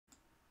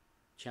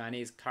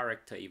Chinese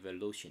character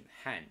evolution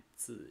汉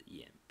字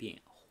演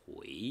变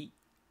回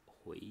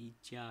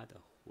家的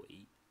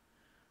回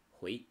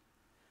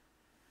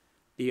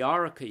The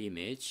oracle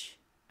image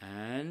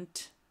and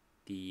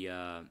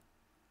the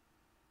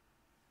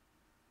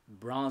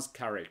bronze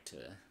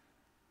character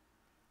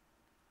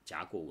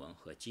甲骨文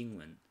和金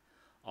文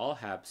all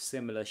have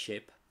similar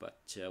shape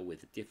but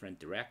with different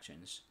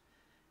directions.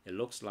 It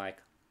looks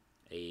like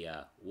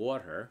a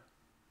water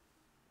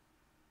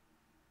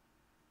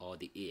or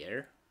the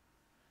air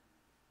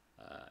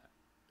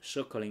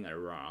circling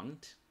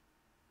around,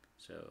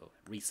 so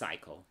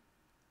recycle.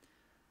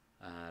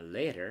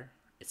 Later,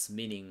 its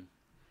meaning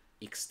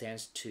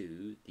extends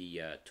to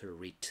the to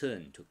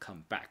return, to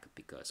come back,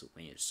 because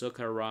when you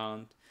circle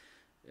around,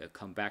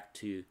 come back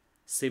to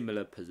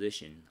similar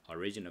position,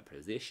 original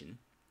position.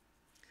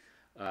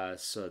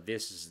 So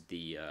this is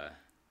the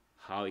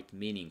how it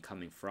meaning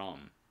coming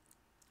from.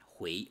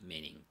 回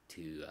meaning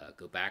to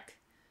go back,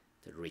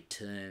 to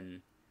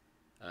return,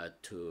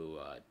 to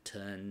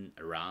turn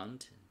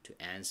around, to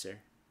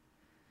answer.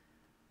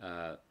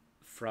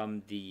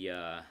 From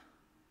the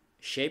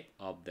shape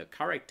of the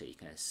character, you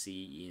can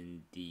see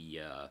in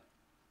the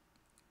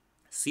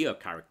seal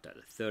character.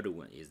 The third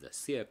one is the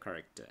seal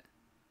character.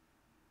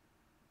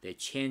 They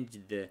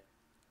changed the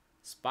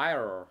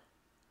spiral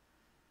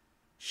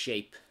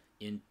shape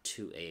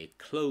into a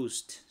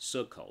closed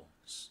circle,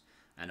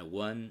 and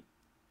one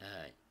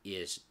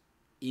is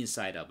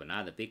inside of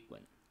another big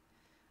one,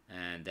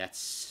 and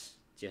that's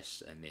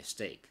just a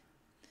mistake.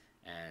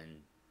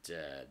 And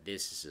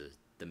this is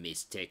the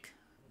mistake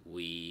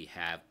we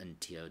have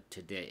until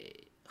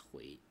today.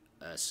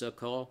 A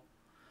circle,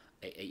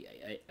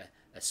 a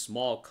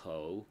small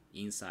code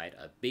inside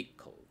a big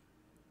code.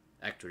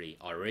 Actually,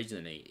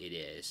 originally it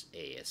is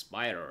a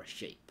spiral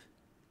shape.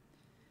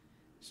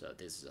 So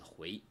this is a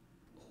回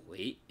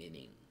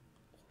meaning,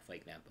 for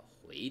example,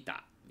 回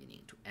答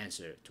meaning to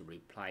answer, to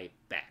reply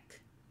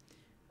back.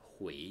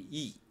 回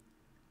忆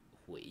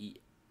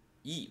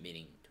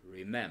meaning to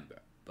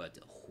remember, but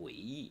回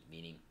忆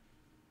meaning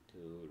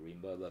to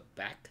remember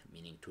back,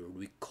 meaning to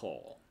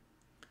recall.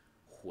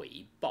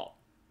 回报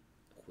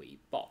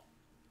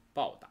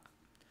报答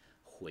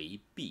回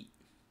避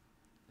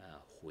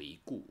回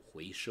顾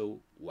回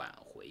收 挽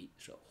回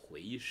so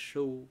回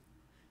收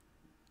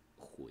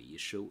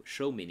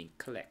收 meaning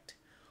collect,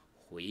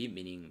 回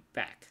meaning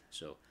back,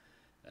 so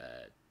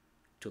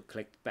to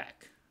collect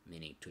back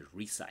meaning to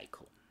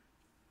recycle.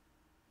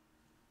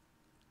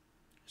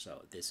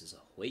 So this is a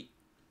回